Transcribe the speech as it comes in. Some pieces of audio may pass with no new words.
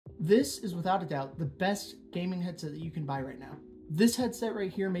This is without a doubt the best gaming headset that you can buy right now. This headset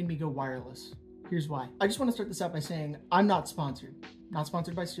right here made me go wireless. Here's why. I just want to start this out by saying I'm not sponsored. Not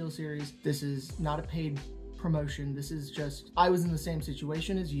sponsored by SteelSeries. This is not a paid promotion. This is just, I was in the same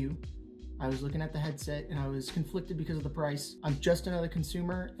situation as you. I was looking at the headset and I was conflicted because of the price. I'm just another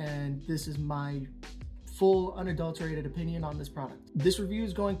consumer and this is my full unadulterated opinion on this product. This review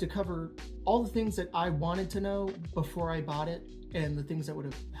is going to cover all the things that I wanted to know before I bought it and the things that would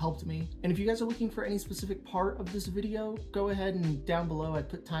have helped me. And if you guys are looking for any specific part of this video, go ahead and down below I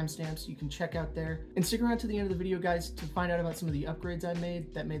put timestamps you can check out there. And stick around to the end of the video, guys, to find out about some of the upgrades I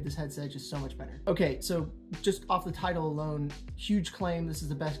made that made this headset just so much better. Okay, so just off the title alone, huge claim, this is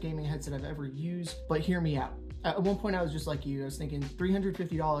the best gaming headset I've ever used, but hear me out. At one point I was just like you, I was thinking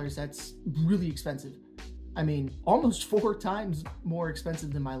 $350, that's really expensive. I mean, almost 4 times more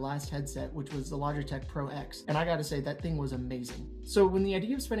expensive than my last headset, which was the Logitech Pro X. And I gotta say, that thing was amazing. So when the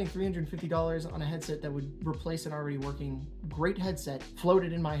idea of spending $350 on a headset that would replace an already working great headset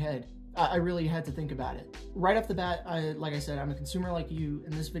floated in my head, I really had to think about it. Right off the bat, like I said, I'm a consumer like you,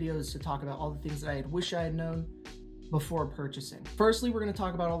 and this video is to talk about all the things that I wish I had known before purchasing. Firstly, we're gonna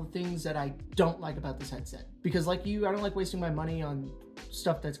talk about all the things that I don't like about this headset. Because like you, I don't like wasting my money on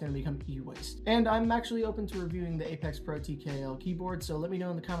stuff that's gonna become e-waste. And I'm actually open to reviewing the Apex Pro TKL keyboard, so let me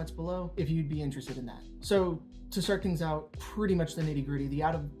know in the comments below if you'd be interested in that. So to start things out, pretty much the nitty-gritty, the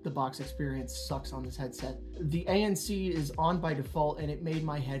out-of-the-box experience sucks on this headset. The ANC is on by default and it made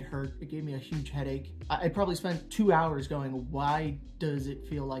my head hurt. It gave me a huge headache. I probably spent 2 hours going, why does it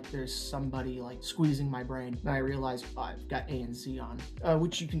feel like there's somebody like squeezing my brain? And I realized, oh, I've got ANC on,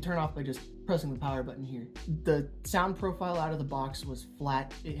 which you can turn off by just pressing the power button here. The sound profile out of the box was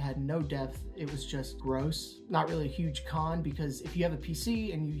flat. It had no depth. It was just gross. Not really a huge con, because if you have a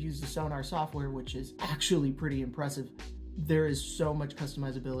PC and you use the Sonar software, which is actually pretty impressive, there is so much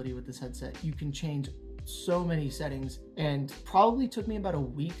customizability with this headset. You can change so many settings, and probably took me about a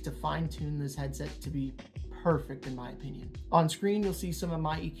week to fine tune this headset to be perfect in my opinion. On screen, you'll see some of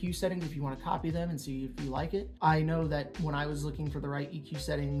my EQ settings if you want to copy them and see if you like it. I know that when I was looking for the right EQ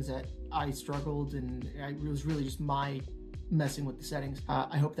settings that I struggled, and it was really just my messing with the settings.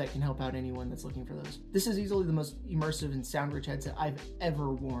 I hope that can help out anyone that's looking for those. This is easily the most immersive and sound-rich headset I've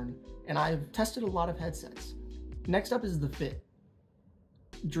ever worn, and I've tested a lot of headsets. Next up is the fit.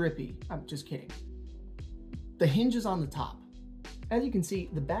 Drippy. I'm just kidding. The hinge is on the top. As you can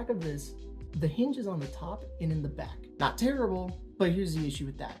see, the back of this, the hinge is on the top and in the back. Not terrible, but here's the issue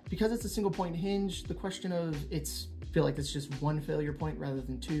with that. Because it's a single point hinge, the question of I feel like it's just one failure point rather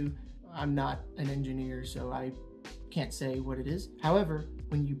than 2. I'm not an engineer, so I can't say what it is. However,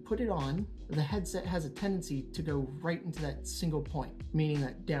 when you put it on, the headset has a tendency to go right into that single point, meaning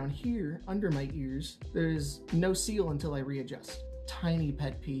that down here under my ears, there's no seal until I readjust. Tiny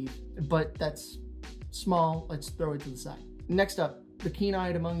pet peeve, but that's small. Let's throw it to the side. Next up, the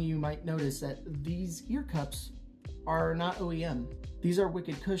keen-eyed among you might notice that these ear cups are not OEM. These are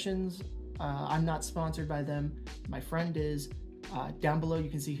Wicked cushions. I'm not sponsored by them. My friend is. Down below you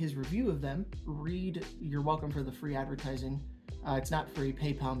can see his review of them. Read, you're welcome for the free advertising. It's not free,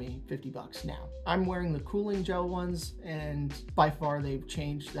 PayPal me 50 bucks now. I'm wearing the cooling gel ones, and by far they've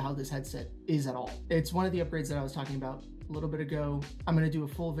changed how this headset is at all. It's one of the upgrades that I was talking about a little bit ago. I'm gonna do a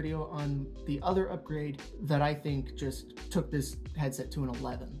full video on the other upgrade that I think just took this headset to an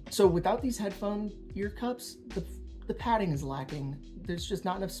 11. So without these headphone ear cups, the padding is lacking. There's just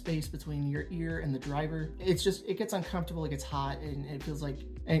not enough space between your ear and the driver. It's just, it gets uncomfortable, it gets hot, and it feels like,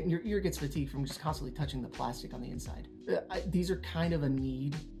 and your ear gets fatigued from just constantly touching the plastic on the inside. These are kind of a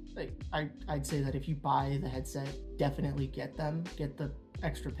need. Like, I'd say that if you buy the headset, definitely get them. Get the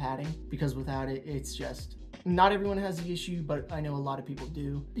extra padding, because without it, it's just, not everyone has the issue, but I know a lot of people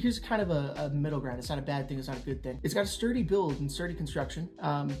do. Here's kind of a middle ground. It's not a bad thing, it's not a good thing. It's got a sturdy build and sturdy construction,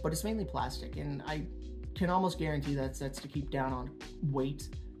 but it's mainly plastic, and I can almost guarantee that's to keep down on weight,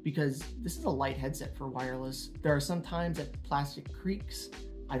 because this is a light headset for wireless. There are some times that plastic creaks.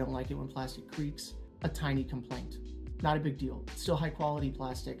 I don't like it when plastic creaks. A tiny complaint. Not a big deal. It's still high quality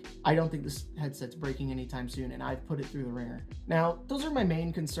plastic. I don't think this headset's breaking anytime soon, and I've put it through the ringer. Now, those are my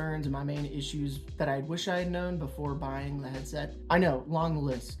main concerns and my main issues that I wish I had known before buying the headset. I know, long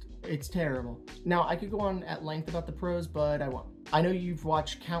list. It's terrible. Now, I could go on at length about the pros, but I won't. I know you've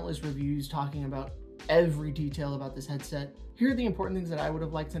watched countless reviews talking about every detail about this headset. Here are the important things that I would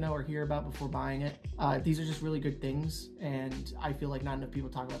have liked to know or hear about before buying it. These are just really good things, and I feel like not enough people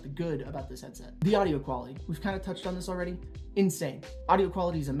talk about the good about this headset. The audio quality, we've kind of touched on this already. Insane. Audio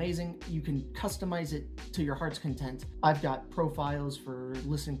quality is amazing. You can customize it to your heart's content. I've got profiles for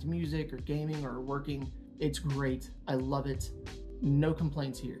listening to music or gaming or working. It's great. I love it. no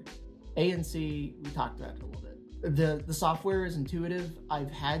complaints here. A and C, we talked about it a little bit. The software is intuitive. I've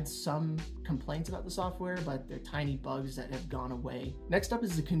had some complaints about the software, but they're tiny bugs that have gone away. Next up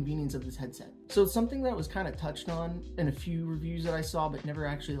is the convenience of this headset. So something that was kind of touched on in a few reviews that I saw, but never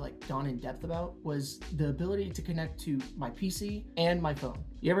actually like gone in depth about, was the ability to connect to my PC and my phone.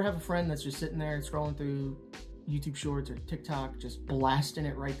 You ever have a friend that's just sitting there scrolling through YouTube Shorts or TikTok, just blasting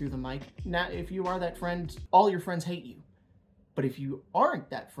it right through the mic? Now, if you are that friend, all your friends hate you. But if you aren't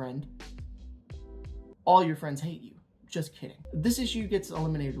that friend, all your friends hate you. Just kidding. This issue gets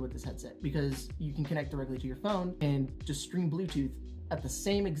eliminated with this headset because you can connect directly to your phone and just stream Bluetooth at the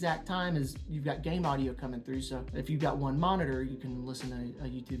same exact time as you've got game audio coming through. So if you've got one monitor, you can listen to a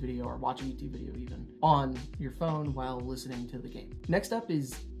YouTube video or watch a YouTube video even on your phone while listening to the game. Next up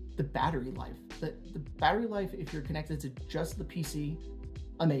is the battery life. The battery life, if you're connected to just the PC,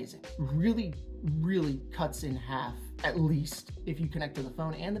 amazing. Really cuts in half, at least if you connect to the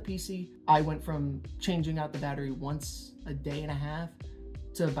phone and the PC. I went from changing out the battery once a day and a half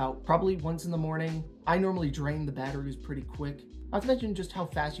to about probably once in the morning. I normally drain the batteries pretty quick. Not to mention just how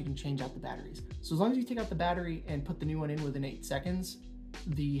fast you can change out the batteries. So as long as you take out the battery and put the new one in within 8 seconds,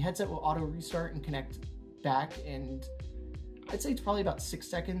 the headset will auto restart and connect back, and I'd say it's probably about 6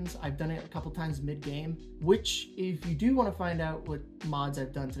 seconds. I've done it a couple times mid-game, which if you do want to find out what mods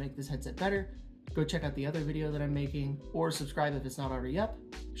I've done to make this headset better, go check out the other video that I'm making, or subscribe if it's not already up.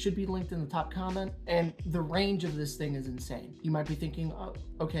 Should be linked in the top comment. And the range of this thing is insane. You might be thinking, oh,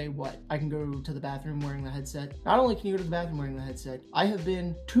 okay, what? I can go to the bathroom wearing the headset. Not only can you go to the bathroom wearing the headset, I have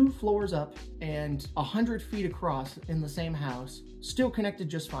been 2 floors up and 100 feet across in the same house, still connected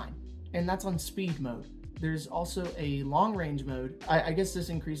just fine. And that's on speed mode. There's also a long range mode. I guess this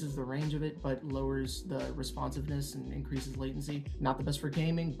increases the range of it, but lowers the responsiveness and increases latency. Not the best for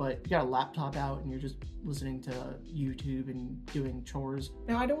gaming, but you got a laptop out and you're just listening to YouTube and doing chores.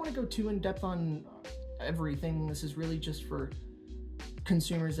 Now, I don't want to go too in depth on everything. This is really just for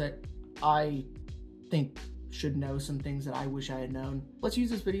consumers that I think should know some things that I wish I had known. Let's use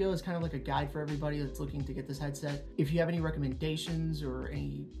this video as kind of like a guide for everybody that's looking to get this headset. If you have any recommendations or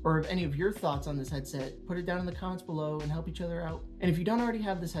any of your thoughts on this headset, put it down in the comments below and help each other out. And if you don't already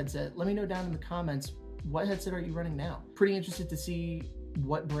have this headset, let me know down in the comments, what headset are you running now? Pretty interested to see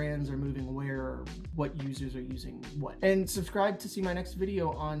what brands are moving where, or what users are using what. And subscribe to see my next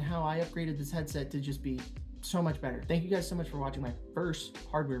video on how I upgraded this headset to just be so much better. Thank you guys so much for watching my first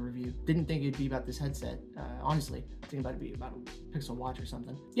hardware review. Didn't think it'd be about this headset. Honestly, I think it'd be about a Pixel Watch or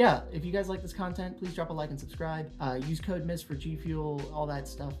something. Yeah, if you guys like this content, please drop a like and subscribe. Use code MISS for G Fuel, all that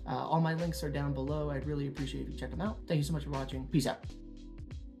stuff. All my links are down below. I'd really appreciate if you check them out. Thank you so much for watching. Peace out.